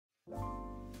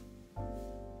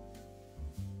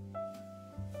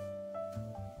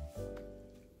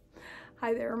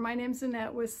Hi there, my name's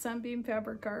Annette with Sunbeam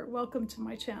Fabric Art. Welcome to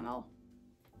my channel.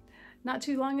 Not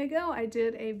too long ago, I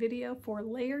did a video for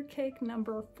layer cake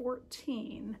number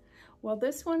 14. Well,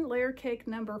 this one, layer cake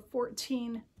number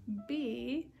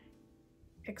 14B,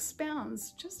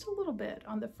 expounds just a little bit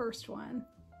on the first one.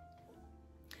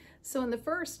 So in the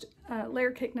first layer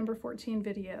cake number 14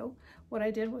 video, what I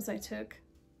did was I took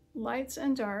lights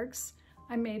and darks,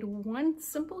 I made one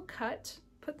simple cut,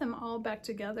 put them all back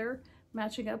together,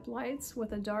 matching up lights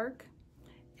with a dark,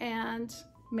 and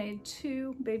made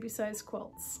two baby-sized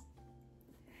quilts.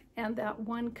 And that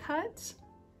one cut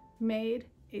made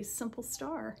a simple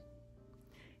star.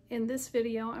 In this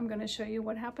video, I'm going to show you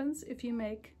what happens if you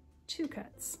make two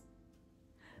cuts.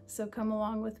 So come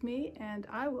along with me and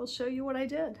I will show you what I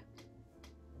did.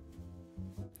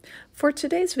 For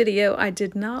today's video, I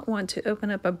did not want to open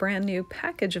up a brand new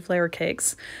package of layer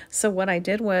cakes. So what I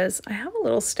did was I have a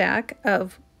little stack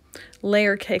of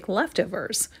layer cake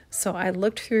leftovers. So I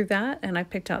looked through that and I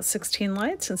picked out 16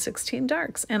 lights and 16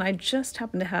 darks, and I just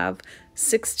happened to have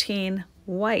 16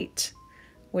 white,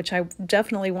 which I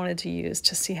definitely wanted to use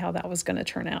to see how that was going to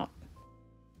turn out.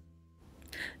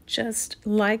 Just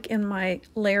like in my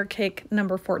layer cake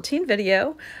number 14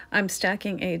 video, I'm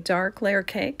stacking a dark layer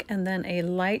cake and then a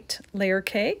light layer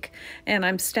cake, and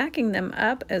I'm stacking them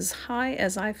up as high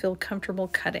as I feel comfortable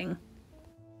cutting.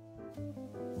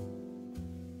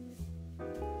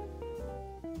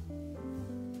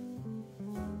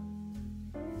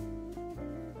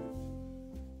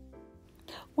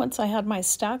 Once I had my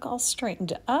stack all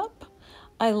straightened up,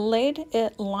 I laid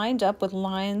it lined up with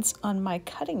lines on my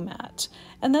cutting mat.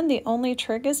 And then the only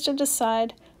trick is to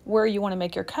decide where you want to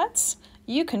make your cuts.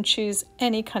 You can choose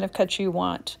any kind of cut you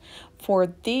want.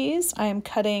 For these, I am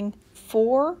cutting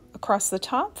 4 across the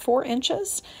top, 4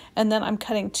 inches, and then I'm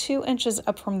cutting 2 inches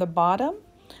up from the bottom,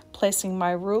 placing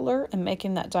my ruler and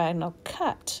making that diagonal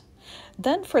cut.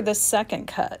 Then for the second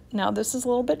cut, now this is a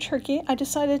little bit tricky. I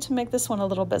decided to make this one a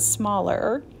little bit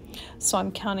smaller. So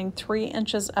I'm counting 3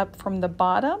 inches up from the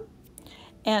bottom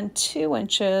and 2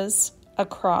 inches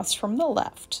across from the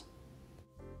left.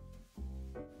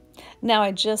 Now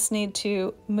I just need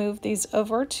to move these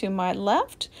over to my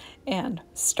left and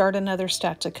start another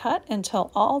stack to cut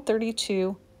until all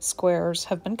 32 squares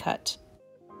have been cut.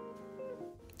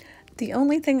 The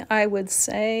only thing I would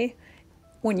say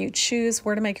when you choose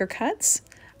where to make your cuts,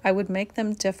 I would make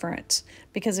them different,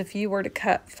 because if you were to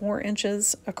cut 4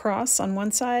 inches across on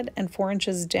one side and 4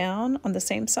 inches down on the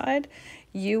same side,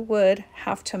 you would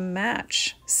have to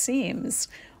match seams.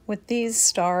 With these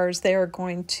stars, they are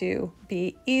going to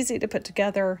be easy to put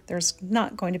together. There's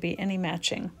not going to be any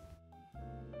matching.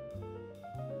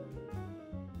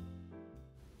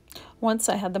 Once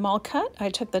I had them all cut, I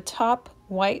took the top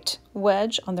white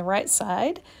wedge on the right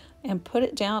side and put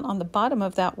it down on the bottom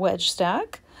of that wedge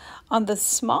stack. On the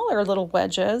smaller little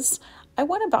wedges, I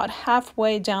went about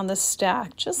halfway down the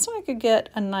stack just so I could get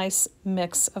a nice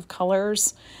mix of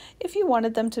colors. If you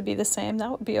wanted them to be the same, that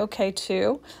would be okay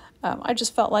too. I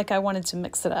just felt like I wanted to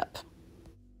mix it up.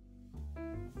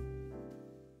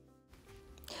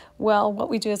 Well, what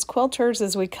we do as quilters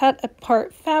is we cut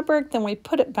apart fabric, then we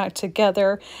put it back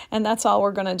together, and that's all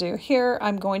we're going to do here.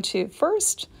 I'm going to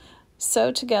first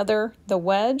sew together the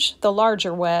wedge, the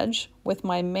larger wedge, with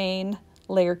my main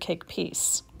layer cake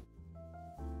piece.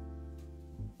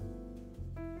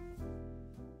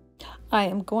 I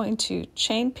am going to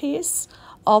chain piece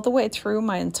all the way through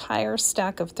my entire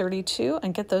stack of 32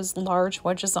 and get those large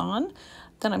wedges on.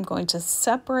 Then I'm going to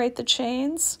separate the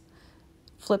chains,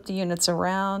 flip the units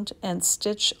around, and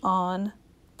stitch on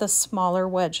the smaller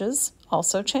wedges,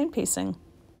 also chain piecing.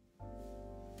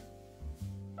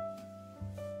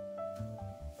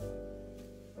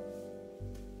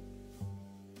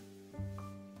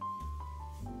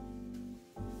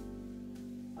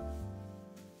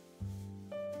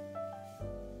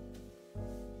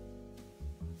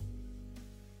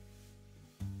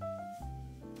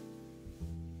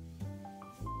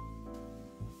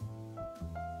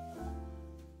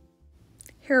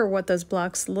 Here are what those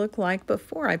blocks look like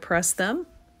before I press them.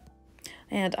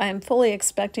 And I'm fully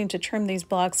expecting to trim these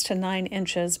blocks to 9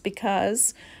 inches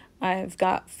because I've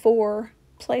got 4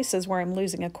 places where I'm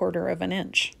losing 1/4 of an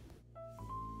inch.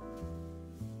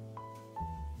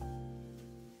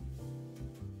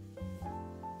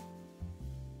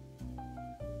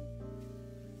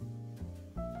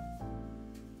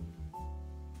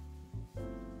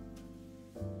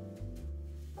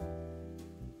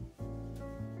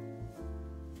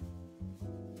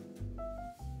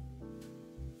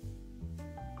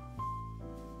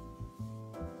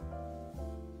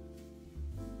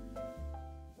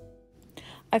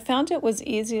 I found it was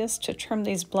easiest to trim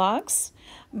these blocks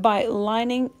by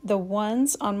lining the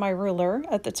ones on my ruler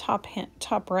at the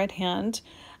top right hand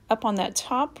up on that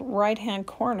top right hand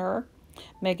corner,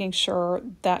 making sure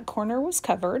that corner was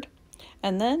covered,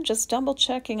 and then just double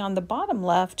checking on the bottom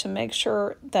left to make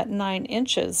sure that 9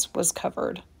 inches was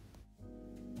covered.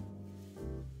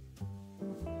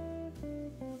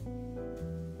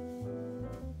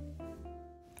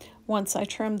 Once I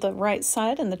trimmed the right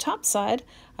side and the top side,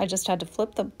 I just had to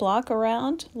flip the block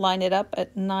around, line it up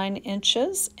at 9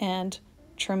 inches, and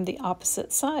trim the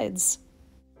opposite sides.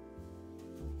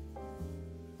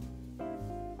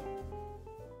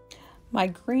 My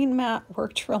green mat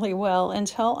worked really well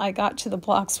until I got to the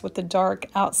blocks with the dark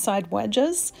outside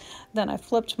wedges. Then I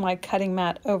flipped my cutting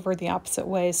mat over the opposite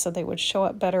way so they would show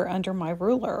up better under my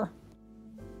ruler.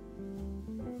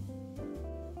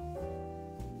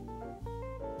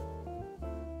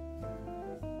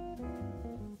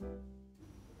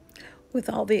 With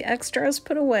all the extras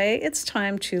put away, it's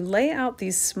time to lay out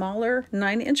these smaller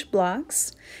 9-inch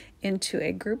blocks into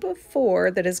a group of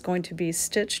 4 that is going to be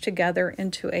stitched together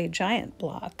into a giant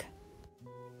block.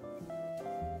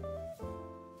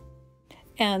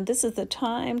 And this is the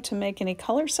time to make any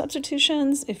color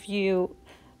substitutions if you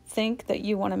think that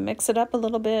you want to mix it up a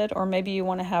little bit, or maybe you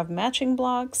want to have matching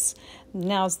blocks.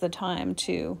 Now's the time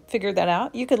to figure that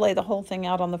out. You could lay the whole thing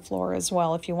out on the floor as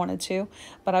well if you wanted to,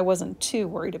 but I wasn't too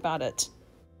worried about it.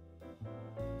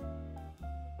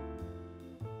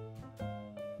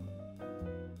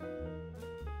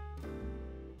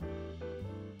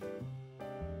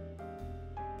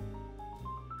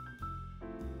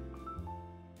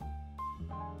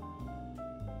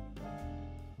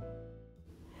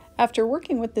 After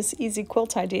working with this easy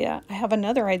quilt idea, I have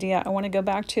another idea. I want to go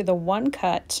back to the one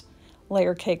cut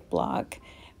layer cake block,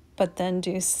 but then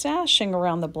do sashing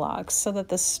around the blocks so that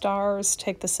the stars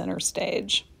take the center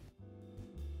stage.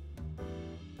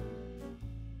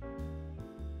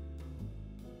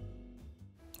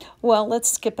 Well, let's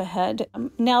skip ahead.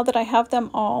 Now that I have them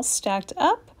all stacked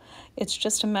up, it's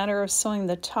just a matter of sewing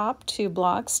the top 2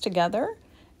 blocks together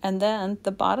and then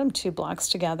the bottom 2 blocks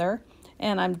together.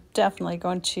 And I'm definitely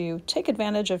going to take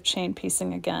advantage of chain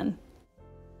piecing again.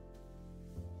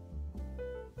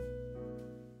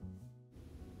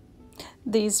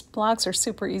 These blocks are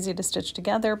super easy to stitch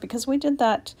together because we did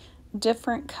that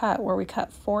different cut where we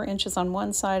cut 4 inches on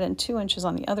one side and 2 inches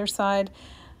on the other side.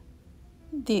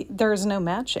 There is no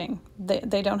matching.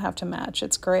 They don't have to match.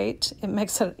 It's great. It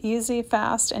makes it easy,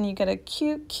 fast, and you get a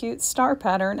cute, cute star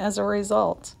pattern as a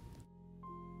result.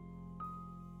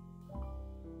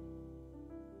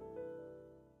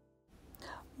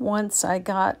 Once I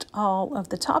got all of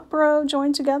the top row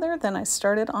joined together, then I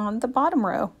started on the bottom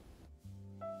row.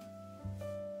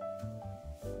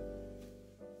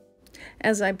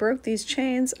 As I broke these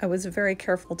chains, I was very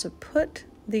careful to put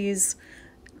these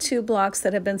 2 blocks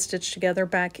that have been stitched together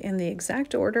back in the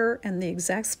exact order and the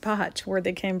exact spot where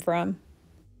they came from.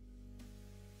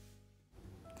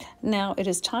 Now it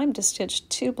is time to stitch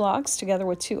 2 blocks together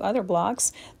with 2 other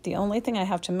blocks. The only thing I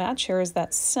have to match here is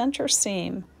that center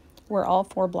seam where all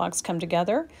 4 blocks come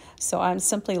together. So I'm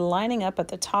simply lining up at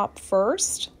the top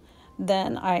first,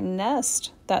 then I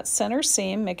nest that center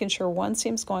seam, making sure one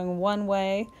seam's going one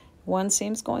way, one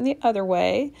seam's going the other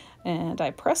way, and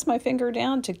I press my finger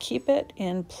down to keep it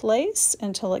in place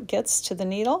until it gets to the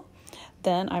needle.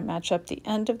 Then I match up the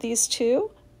end of these 2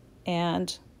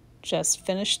 and just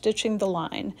finish stitching the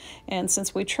line. And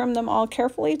since we trimmed them all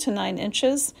carefully to 9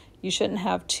 inches, you shouldn't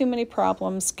have too many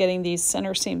problems getting these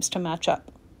center seams to match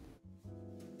up.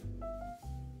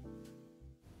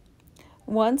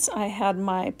 Once I had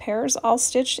my pairs all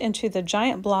stitched into the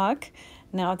giant block,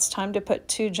 now it's time to put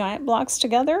 2 giant blocks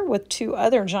together with 2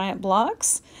 other giant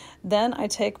blocks. Then I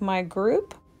take my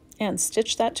group and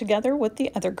stitch that together with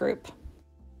the other group.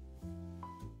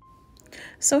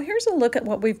 So here's a look at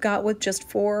what we've got with just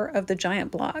 4 of the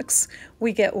giant blocks.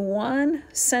 We get 1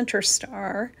 center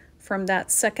star from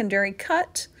that secondary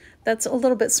cut that's a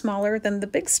little bit smaller than the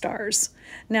big stars.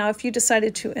 Now if you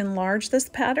decided to enlarge this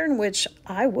pattern, which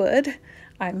I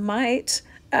might,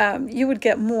 you would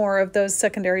get more of those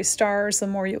secondary stars the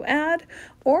more you add,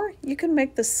 or you can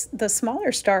make the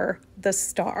smaller star the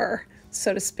star,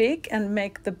 so to speak, and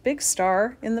make the big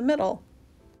star in the middle.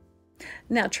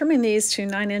 Now trimming these to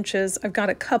 9 inches, I've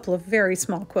got a couple of very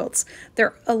small quilts.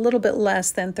 They're a little bit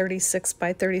less than 36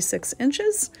 by 36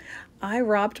 inches. I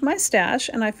robbed my stash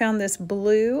and I found this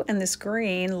blue and this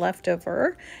green left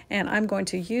over, and I'm going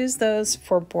to use those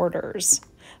for borders.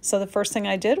 So the first thing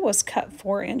I did was cut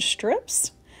 4-inch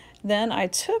strips. Then I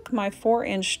took my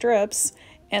 4-inch strips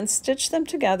and stitch them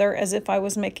together as if I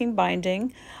was making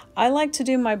binding. I like to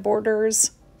do my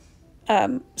borders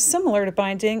similar to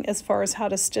binding as far as how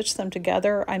to stitch them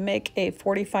together. I make a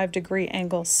 45-degree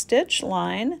angle stitch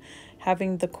line,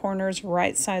 having the corners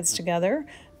right sides together,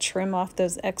 trim off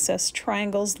those excess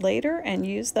triangles later and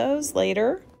use those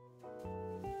later.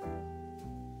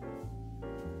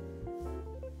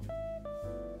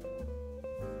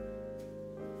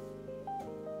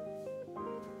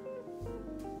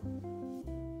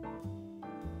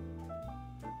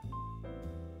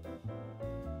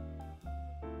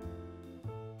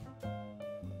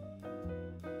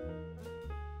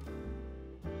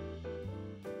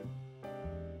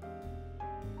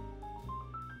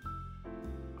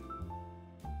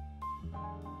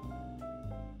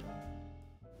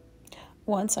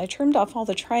 Once I trimmed off all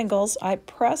the triangles, I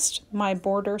pressed my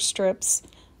border strips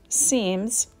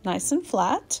seams nice and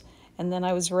flat, and then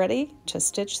I was ready to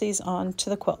stitch these on to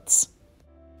the quilts.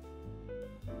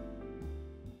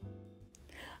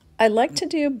 I like to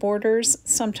do borders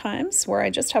sometimes where I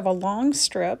just have a long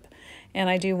strip and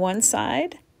I do one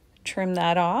side, trim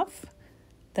that off,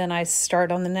 then I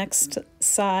start on the next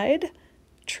side,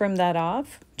 trim that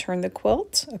off, turn the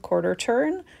quilt a quarter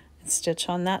turn, and stitch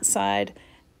on that side,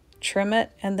 trim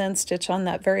it, and then stitch on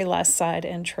that very last side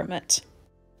and trim it.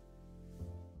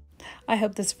 I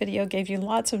hope this video gave you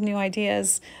lots of new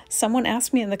ideas. Someone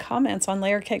asked me in the comments on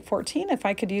Layer Cake 14 if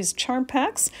I could use charm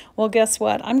packs. Well, guess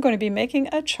what? I'm going to be making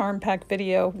a charm pack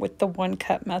video with the one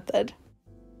cut method.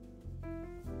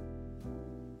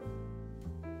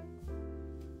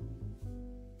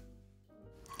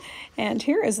 And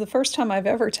here is the first time I've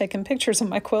ever taken pictures of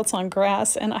my quilts on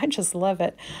grass, and I just love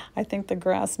it. I think the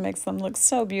grass makes them look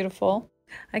so beautiful.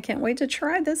 I can't wait to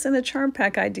try this in the charm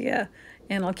pack idea,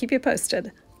 and I'll keep you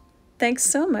posted. Thanks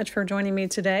so much for joining me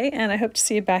today, and I hope to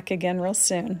see you back again real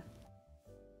soon.